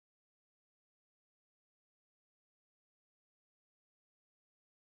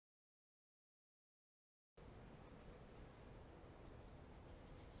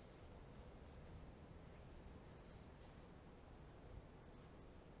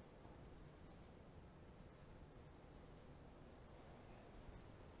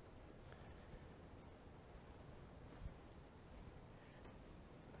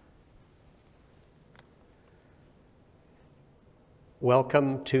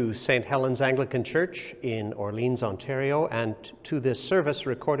Welcome to St. Helen's Anglican Church in Orleans, Ontario, and to this service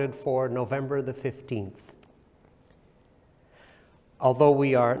recorded for November the 15th. Although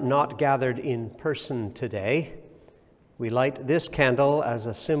we are not gathered in person today, we light this candle as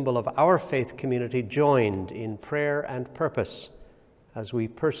a symbol of our faith community joined in prayer and purpose as we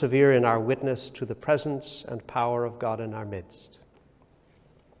persevere in our witness to the presence and power of God in our midst.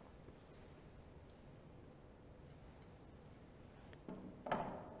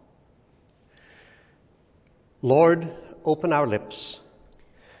 Lord, open our lips,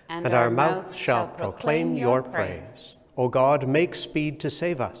 and our mouth shall proclaim your praise. O God, make speed to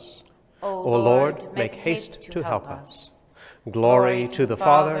save us. O Lord, make haste to help us. Glory to the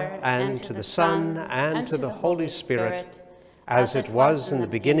Father, and to the Son, and to the Holy Spirit, as it was in the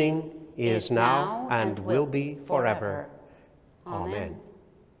beginning, is now, and will be forever. Amen.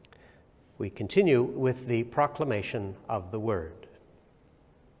 We continue with the proclamation of the Word.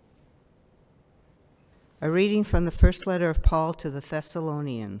 A reading from the first letter of Paul to the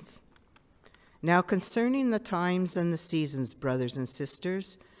Thessalonians. Now concerning the times and the seasons, brothers and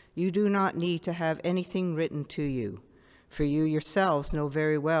sisters, you do not need to have anything written to you, for you yourselves know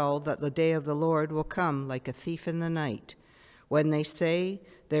very well that the day of the Lord will come like a thief in the night. When they say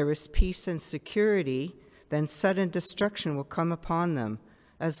there is peace and security, then sudden destruction will come upon them,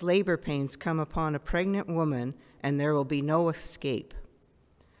 as labor pains come upon a pregnant woman, and there will be no escape.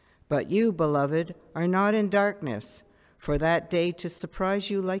 But you, beloved, are not in darkness, for that day to surprise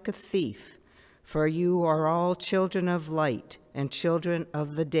you like a thief. For you are all children of light and children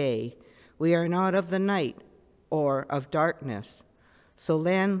of the day. We are not of the night or of darkness. So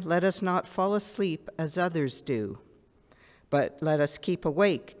then let us not fall asleep as others do, but let us keep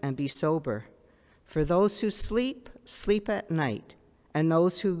awake and be sober. For those who sleep, sleep at night, and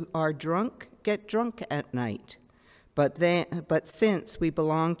those who are drunk, get drunk at night. But since we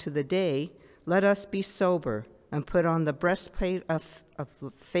belong to the day, let us be sober and put on the breastplate of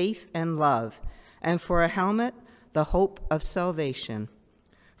faith and love, and for a helmet, the hope of salvation.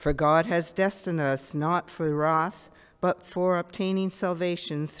 For God has destined us not for wrath, but for obtaining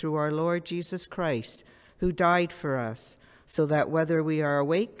salvation through our Lord Jesus Christ, who died for us, so that whether we are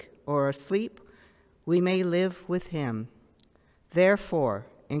awake or asleep, we may live with him. Therefore,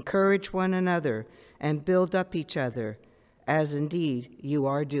 encourage one another and build up each other, as indeed you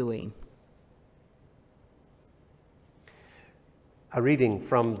are doing. A reading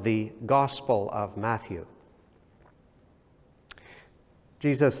from the Gospel of Matthew.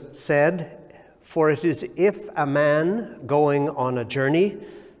 Jesus said, "For it is if a man going on a journey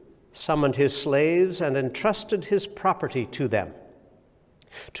summoned his slaves and entrusted his property to them.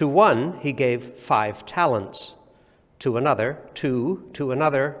 To one he gave 5 talents, to another 2, to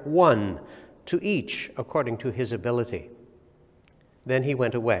another 1, to each according to his ability. Then he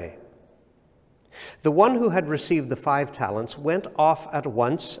went away. The one who had received the 5 talents went off at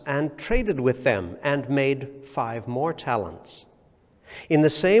once and traded with them and made 5 more talents. In the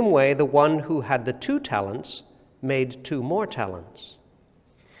same way, the one who had the 2 talents made 2 more talents.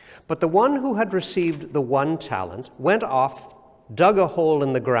 But the one who had received the 1 talent went off, dug a hole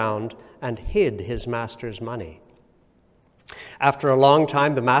in the ground, and hid his master's money. After a long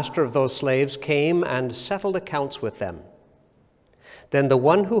time, the master of those slaves came and settled accounts with them. Then the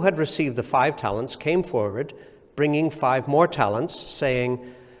one who had received the 5 talents came forward, bringing 5 more talents,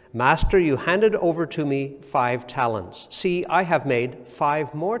 saying, 'Master, you handed over to me 5 talents. See, I have made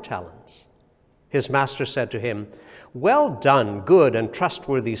 5 more talents.' His master said to him, 'Well done, good and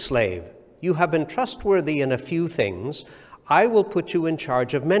trustworthy slave. You have been trustworthy in a few things. I will put you in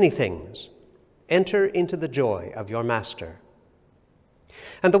charge of many things. Enter into the joy of your master.'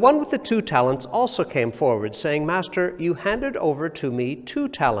 And the one with the 2 talents also came forward, saying, 'Master, you handed over to me 2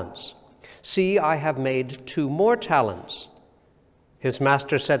 talents. See, I have made 2 more talents.' His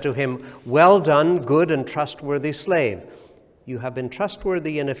master said to him, 'Well done, good and trustworthy slave. You have been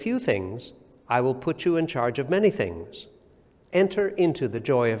trustworthy in a few things. I will put you in charge of many things. Enter into the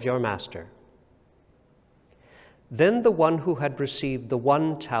joy of your master.' Then the one who had received the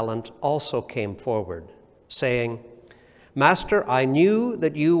 1 talent also came forward, saying, 'Master, I knew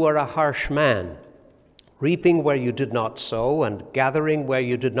that you were a harsh man, reaping where you did not sow and gathering where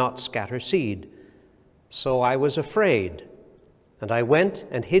you did not scatter seed. So I was afraid, and I went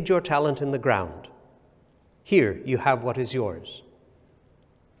and hid your talent in the ground. Here you have what is yours.'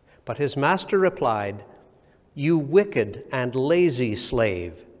 But his master replied, 'You wicked and lazy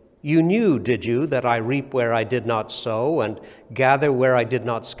slave. You knew, did you, that I reap where I did not sow and gather where I did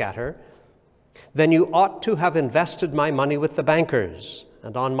not scatter? Then you ought to have invested my money with the bankers,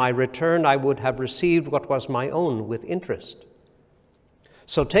 and on my return I would have received what was my own with interest.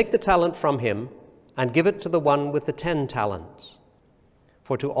 So take the talent from him and give it to the one with the 10 talents.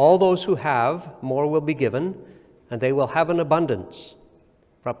 For to all those who have, more will be given, and they will have an abundance.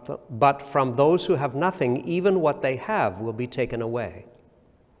 But from those who have nothing, even what they have will be taken away.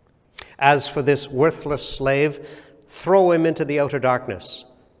 As for this worthless slave, throw him into the outer darkness,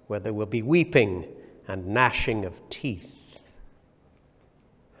 where there will be weeping and gnashing of teeth.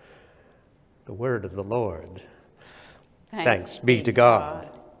 The word of the Lord. Thanks be to God.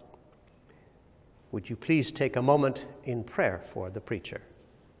 Would you please take a moment in prayer for the preacher?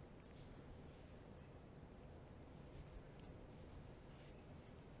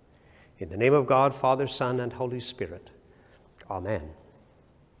 In the name of God, Father, Son, and Holy Spirit. Amen.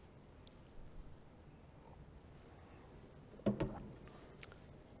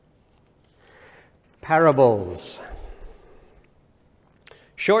 Parables.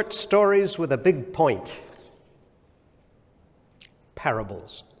 Short stories with a big point.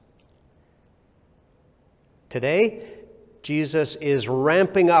 Parables. Today, Jesus is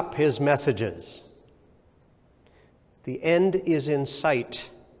ramping up his messages. The end is in sight.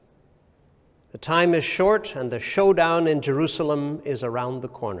 The time is short, and the showdown in Jerusalem is around the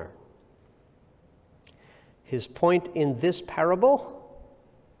corner. His point in this parable: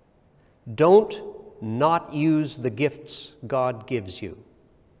 don't not use the gifts God gives you.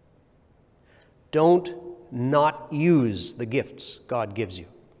 Don't not use the gifts God gives you.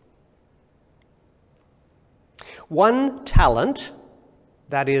 1 talent,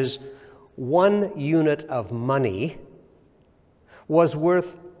 that is 1 unit of money, was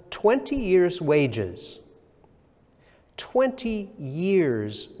worth 20 years' wages. 20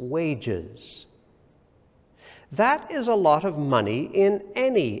 years' wages. That is a lot of money in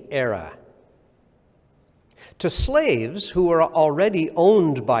any era. To slaves who were already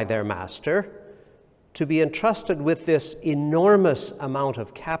owned by their master, to be entrusted with this enormous amount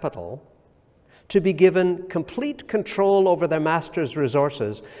of capital, to be given complete control over their master's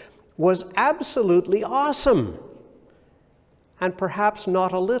resources, was absolutely awesome, and perhaps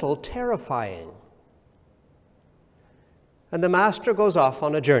not a little terrifying. And the master goes off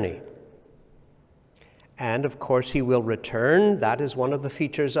on a journey. And of course he will return. That is one of the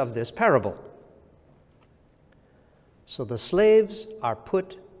features of this parable. So the slaves are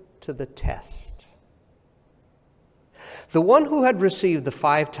put to the test. The one who had received the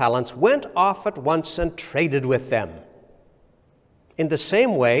 5 talents went off at once and traded with them. In the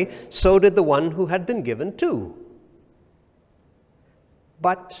same way, so did the one who had been given 2.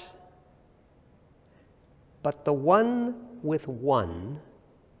 But the one with 1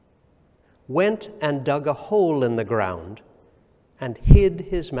 went and dug a hole in the ground and hid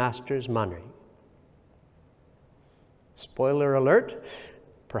his master's money. Spoiler alert,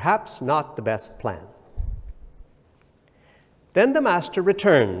 perhaps not the best plan. Then the master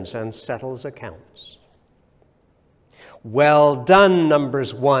returns and settles accounts. Well done,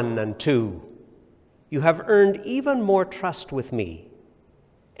 numbers 1 and 2. You have earned even more trust with me.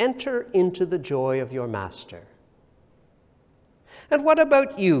 Enter into the joy of your master. And what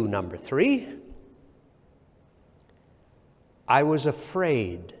about you, number 3? I was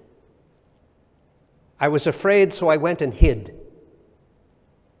afraid. I was afraid, so I went and hid.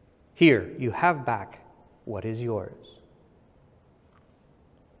 Here, you have back what is yours.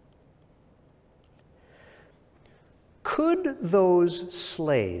 Could those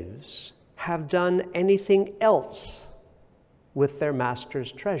slaves have done anything else with their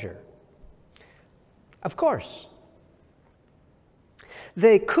master's treasure? Of course.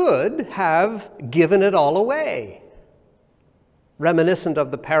 They could have given it all away, reminiscent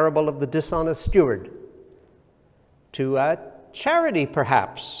of the parable of the dishonest steward, to a charity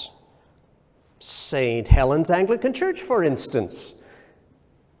perhaps, St. Helen's Anglican Church, for instance,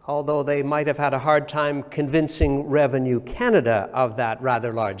 although they might have had a hard time convincing Revenue Canada of that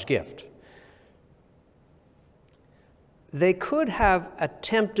rather large gift. They could have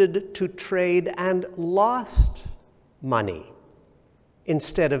attempted to trade and lost money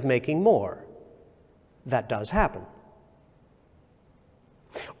instead of making more. That does happen.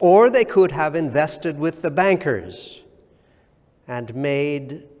 Or they could have invested with the bankers and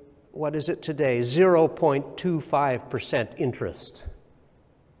made, what is it today, 0.25% interest.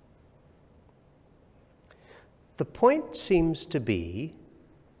 The point seems to be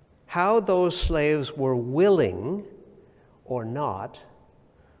how those slaves were willing or not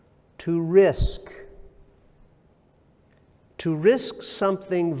to risk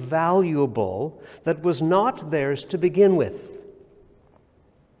something valuable that was not theirs to begin with.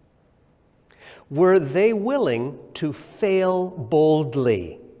 Were they willing to fail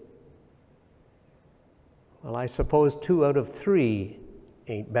boldly? Well, I suppose 2 out of 3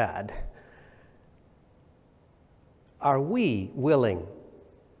 ain't bad. Are we willing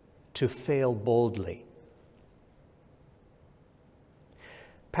to fail boldly?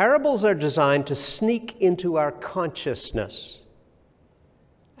 Parables are designed to sneak into our consciousness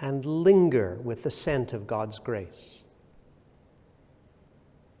and linger with the scent of God's grace.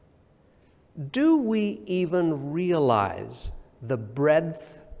 Do we even realize the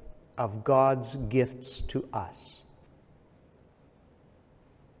breadth of God's gifts to us?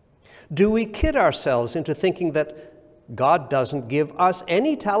 Do we kid ourselves into thinking that God doesn't give us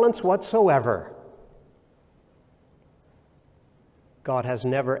any talents whatsoever? God has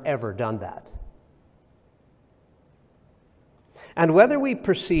never, ever done that. And whether we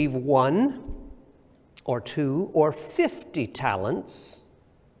perceive 1 or 2 or 50 talents,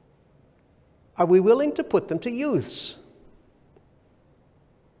 are we willing to put them to use?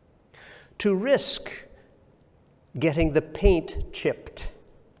 To risk getting the paint chipped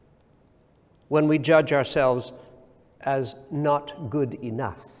when we judge ourselves as not good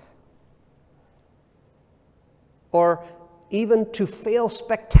enough? Or even to fail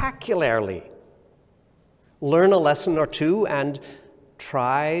spectacularly, learn a lesson or two and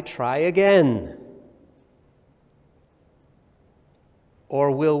try again?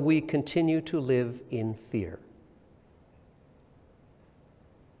 Or will we continue to live in fear?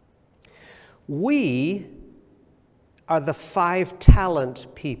 We are the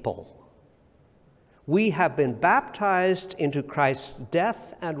 5-talent people. We have been baptized into Christ's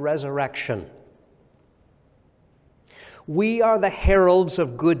death and resurrection. We are the heralds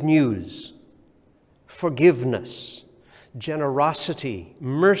of good news, forgiveness, generosity,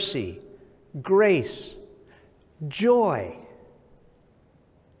 mercy, grace, joy.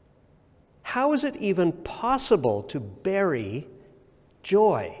 How is it even possible to bury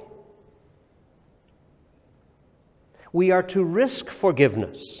joy? We are to risk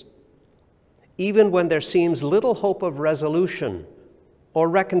forgiveness, even when there seems little hope of resolution or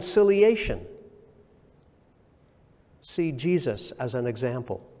reconciliation. See Jesus as an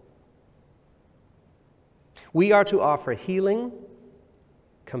example. We are to offer healing,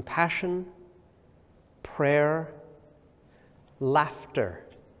 compassion, prayer, laughter,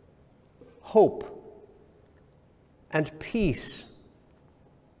 hope, and peace,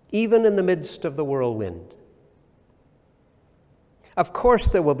 even in the midst of the whirlwind. Of course,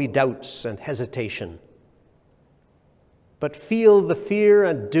 there will be doubts and hesitation, but feel the fear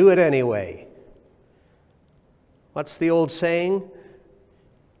and do it anyway. What's the old saying?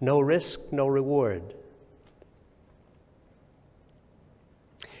 No risk, no reward.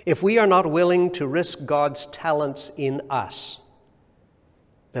 If we are not willing to risk God's talents in us,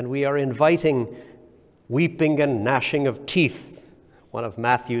 then we are inviting weeping and gnashing of teeth, one of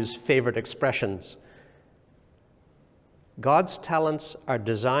Matthew's favorite expressions. God's talents are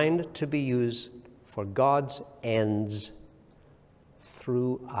designed to be used for God's ends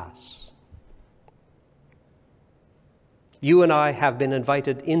through us. You and I have been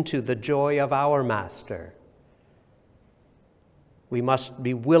invited into the joy of our Master. We must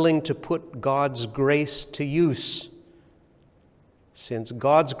be willing to put God's grace to use, since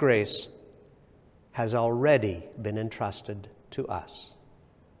God's grace has already been entrusted to us.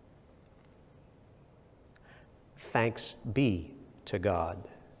 Thanks be to God.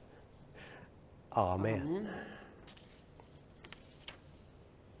 Amen. Amen.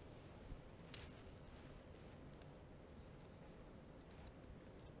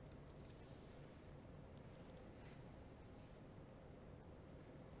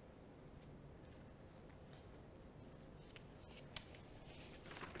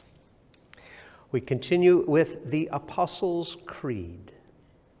 We continue with the Apostles' Creed.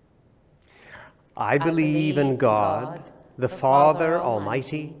 I believe in God, the Father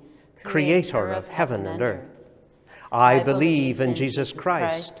Almighty, creator of heaven and earth. I believe in Jesus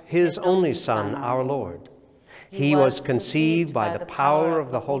Christ, his only Son, our Lord. He was conceived by the power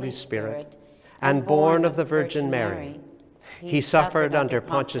of the Holy Spirit and born of the Virgin Mary. He suffered under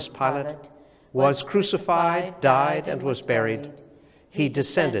Pontius Pilate, was crucified, died, and was buried. He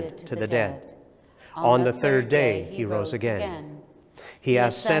descended to the dead. On the third day he rose again. He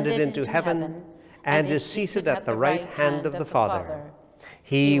ascended into heaven and is seated at the right hand of the Father.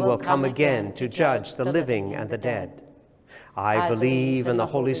 He will come again to judge the living and the dead. I believe in the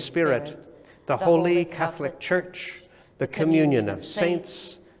Holy Spirit, the Holy Catholic Church, the communion of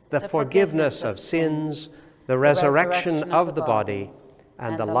saints, the forgiveness of sins, the resurrection of the body,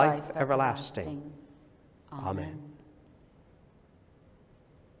 and the life everlasting. Amen.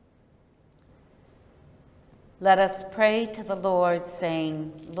 Let us pray to the Lord,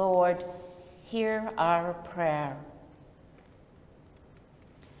 saying, Lord, hear our prayer.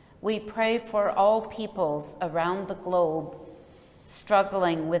 we pray for all peoples around the globe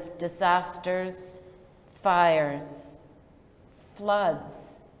struggling with disasters, fires,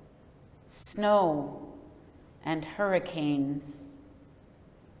 floods, snow, and hurricanes.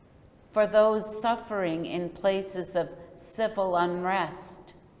 For those suffering in places of civil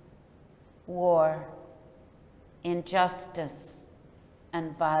unrest, war, injustice,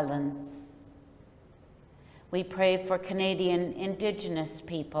 and violence. We pray for Canadian Indigenous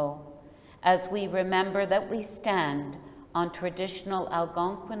people as we remember that we stand on traditional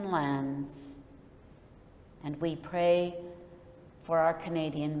Algonquin lands. And we pray for our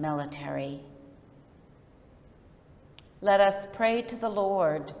Canadian military. Let us pray to the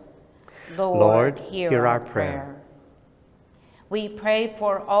Lord. Lord, hear our prayer. We pray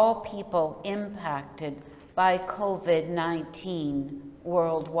for all people impacted by COVID-19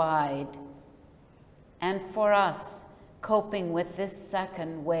 worldwide, and for us coping with this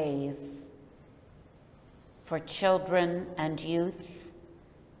second wave, for children and youth,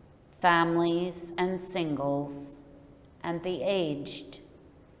 families and singles, and the aged.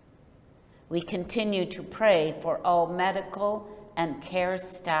 We continue to pray for all medical and care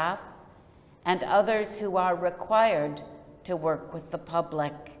staff and others who are required to work with the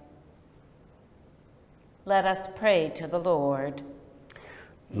public. Let us pray to the Lord.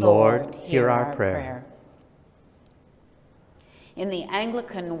 Lord, hear our prayer. In the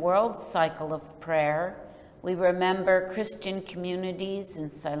Anglican World Cycle of Prayer, we remember Christian communities in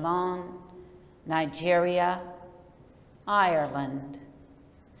Ceylon, Nigeria, Ireland,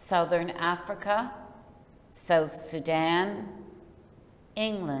 Southern Africa, South Sudan,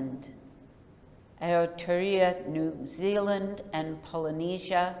 England, Eritrea, New Zealand and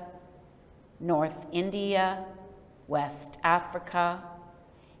Polynesia, North India, West Africa,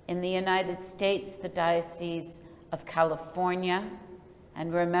 in the United States, the Diocese of California,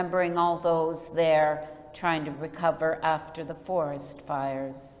 and remembering all those there trying to recover after the forest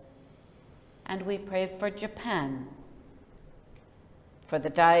fires. And we pray for Japan, for the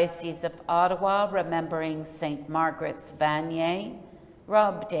Diocese of Ottawa, remembering St. Margaret's Vanier,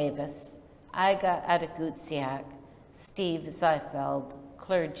 Rob Davis, Iga Adegutsiak, Steve Zeifeld,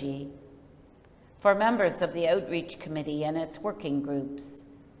 clergy, for members of the Outreach Committee and its working groups,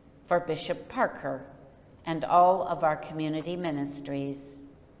 for Bishop Parker and all of our community ministries.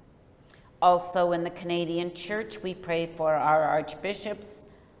 Also in the Canadian Church, we pray for our Archbishops,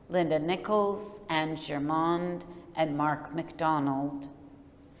 Linda Nichols, Anne Germond, and Mark MacDonald.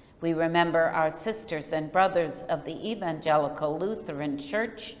 We remember our sisters and brothers of the Evangelical Lutheran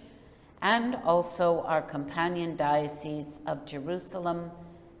Church and also our companion diocese of Jerusalem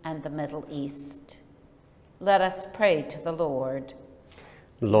and the Middle East. Let us pray to the Lord.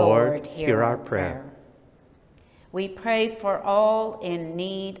 Lord, hear our prayer. We pray for all in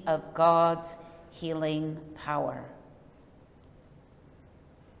need of God's healing power.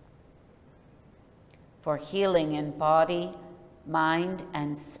 For healing in body, mind,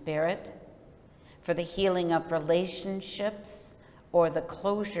 and spirit, for the healing of relationships or the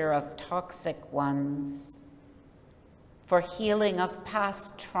closure of toxic ones, for healing of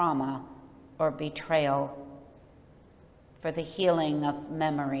past trauma or betrayal, for the healing of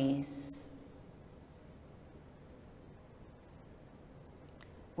memories.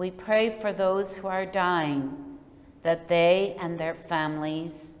 We pray for those who are dying, that they and their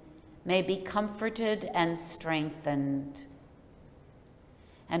families may be comforted and strengthened.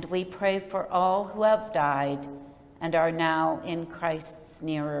 And we pray for all who have died and are now in Christ's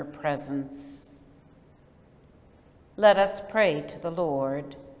nearer presence. Let us pray to the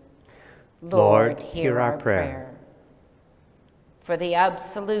Lord. Lord, hear our prayer. For the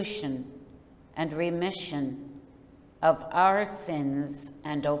absolution and remission of our sins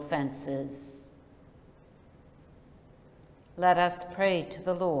and offenses. Let us pray to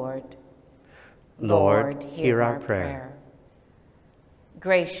the Lord. Lord, hear our prayer.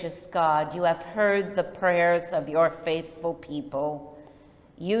 Gracious God, you have heard the prayers of your faithful people.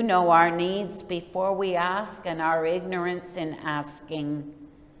 You know our needs before we ask and our ignorance in asking.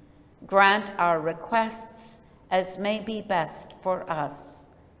 Grant our requests as may be best for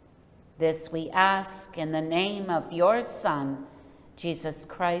us. This we ask in the name of your Son, Jesus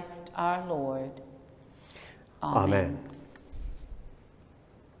Christ our Lord. Amen.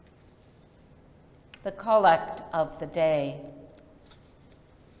 The Collect of the Day.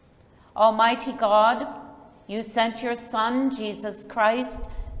 Almighty God, you sent your Son, Jesus Christ,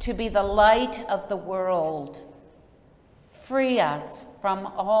 to be the light of the world. Free us from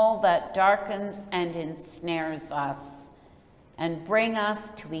all that darkens and ensnares us, and bring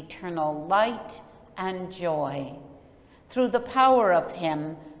us to eternal light and joy. Through the power of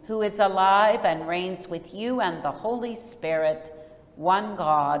him who is alive and reigns with you and the Holy Spirit, one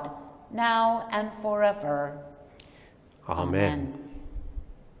God, now and forever. Amen.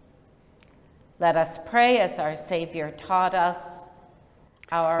 Let us pray as our Savior taught us.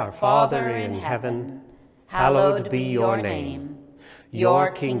 Our Father in heaven, hallowed be your name.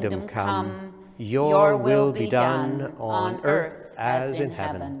 Your kingdom come, your will be done on earth as in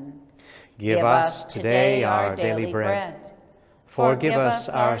heaven. Give us today our daily bread. Forgive us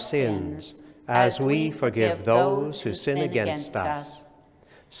our sins, as we forgive those who sin against us.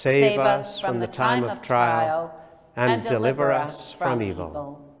 Save us from the time of trial, and deliver us from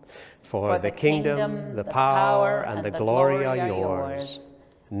evil. For the kingdom, the power, and the glory are yours,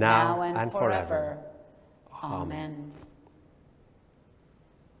 now and forever. Amen.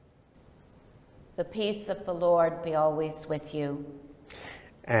 The peace of the Lord be always with you.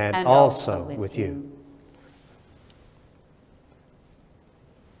 And also with you.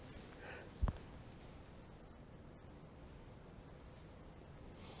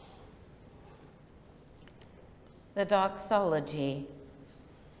 The doxology.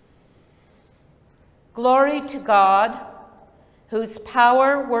 Glory to God, whose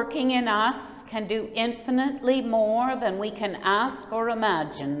power working in us can do infinitely more than we can ask or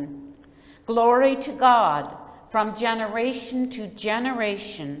imagine. Glory to God from generation to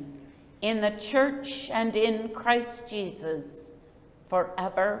generation in the Church and in Christ Jesus,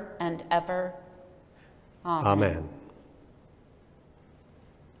 forever and ever. Amen. Amen.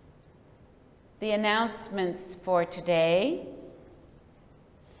 The announcements for today.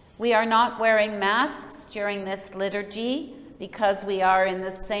 We are not wearing masks during this liturgy because we are in the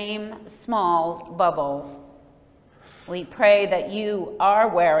same small bubble. We pray that you are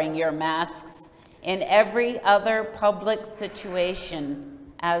wearing your masks in every other public situation,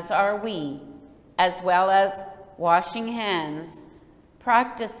 as are we, as well as washing hands,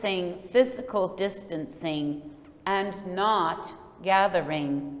 practicing physical distancing, and not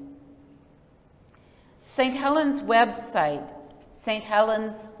gathering. St. Helen's website,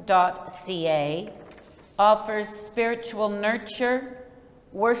 sthelens.ca, offers spiritual nurture,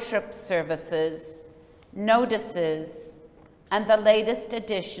 worship services, notices, and the latest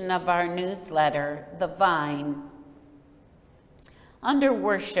edition of our newsletter, The Vine. Under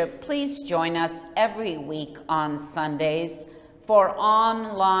worship, please join us every week on Sundays for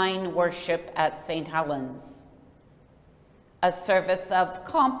online worship at St. Helen's. A service of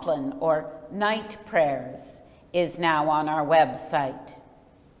Compline, or night prayers, is now on our website.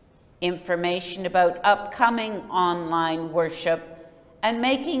 Information about upcoming online worship and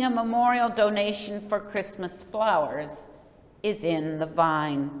making a memorial donation for Christmas flowers is in the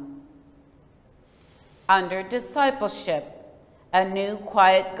Vine. Under discipleship, a new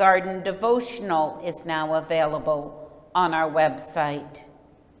Quiet Garden devotional is now available on our website.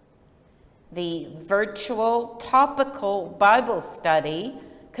 The virtual topical Bible study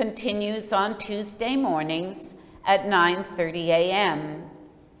continues on Tuesday mornings at 9:30 a.m.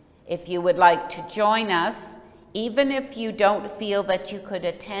 If you would like to join us, even if you don't feel that you could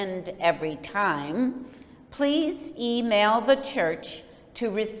attend every time, please email the church to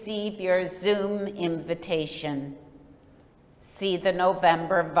receive your Zoom invitation. See the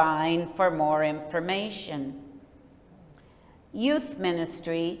November Vine for more information. Youth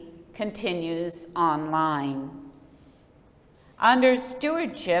ministry continues online. Under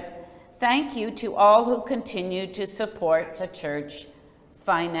stewardship, thank you to all who continue to support the church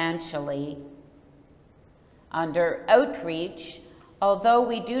financially. Under outreach, although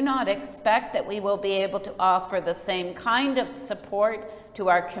we do not expect that we will be able to offer the same kind of support to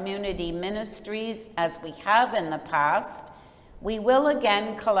our community ministries as we have in the past, we will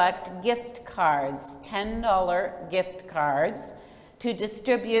again collect gift cards, $10 gift cards, to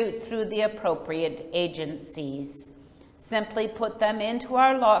distribute through the appropriate agencies. Simply put them into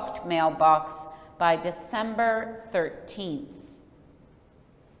our locked mailbox by December 13th.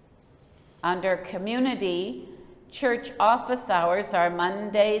 Under community, church office hours are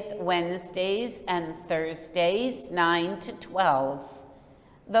Mondays, Wednesdays, and Thursdays, 9 to 12.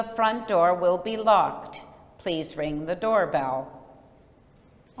 The front door will be locked. Please ring the doorbell.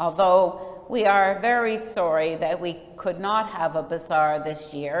 Although we are very sorry that we could not have a bazaar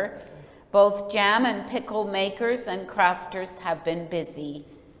this year, both jam and pickle makers and crafters have been busy.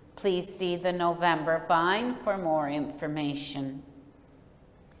 Please see the November Vine for more information.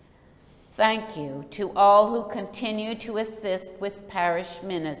 Thank you to all who continue to assist with parish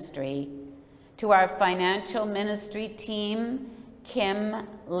ministry, to our financial ministry team, Kim,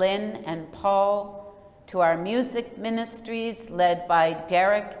 Lynn, and Paul, to our music ministries led by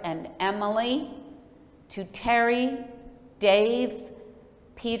Derek and Emily, to Terry, Dave,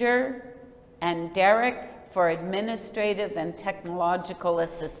 Peter and Derek for administrative and technological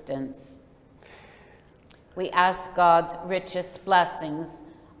assistance. We ask God's richest blessings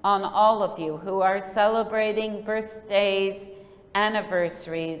on all of you who are celebrating birthdays,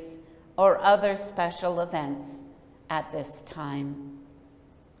 anniversaries, or other special events at this time.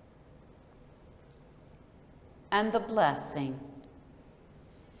 And the blessing: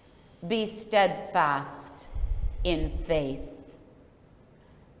 be steadfast in faith,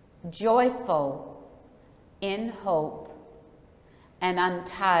 joyful in hope, and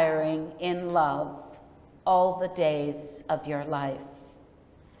untiring in love all the days of your life.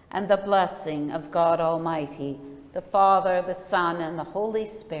 And the blessing of God Almighty, the Father, the Son, and the Holy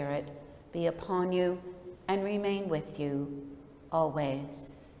Spirit be upon you and remain with you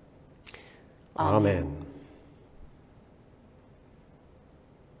always. Amen.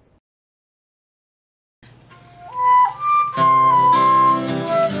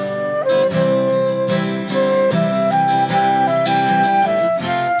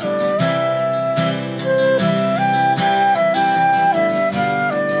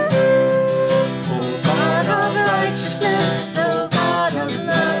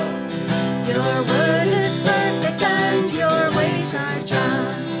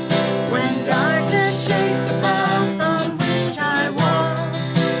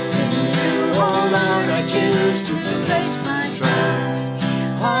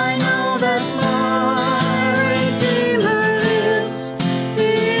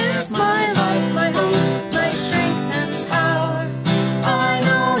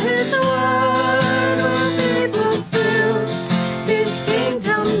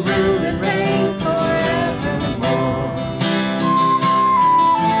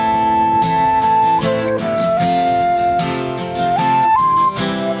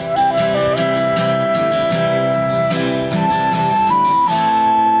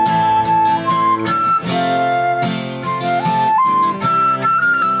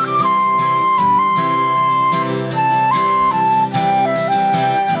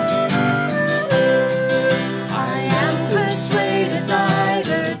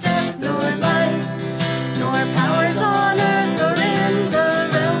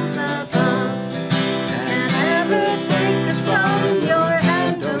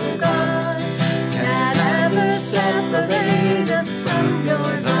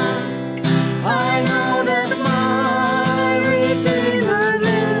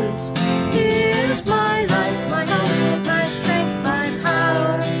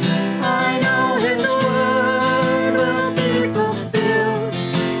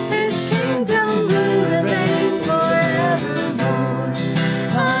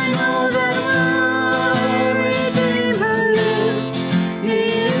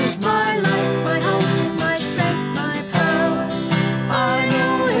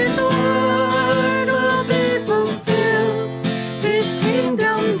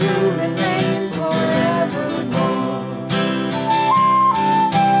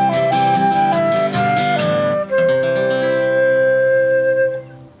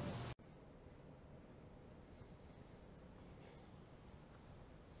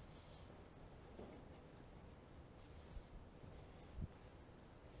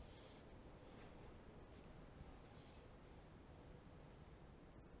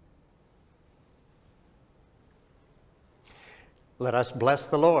 Let us bless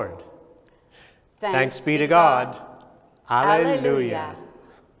the Lord. Thanks be to God. Alleluia.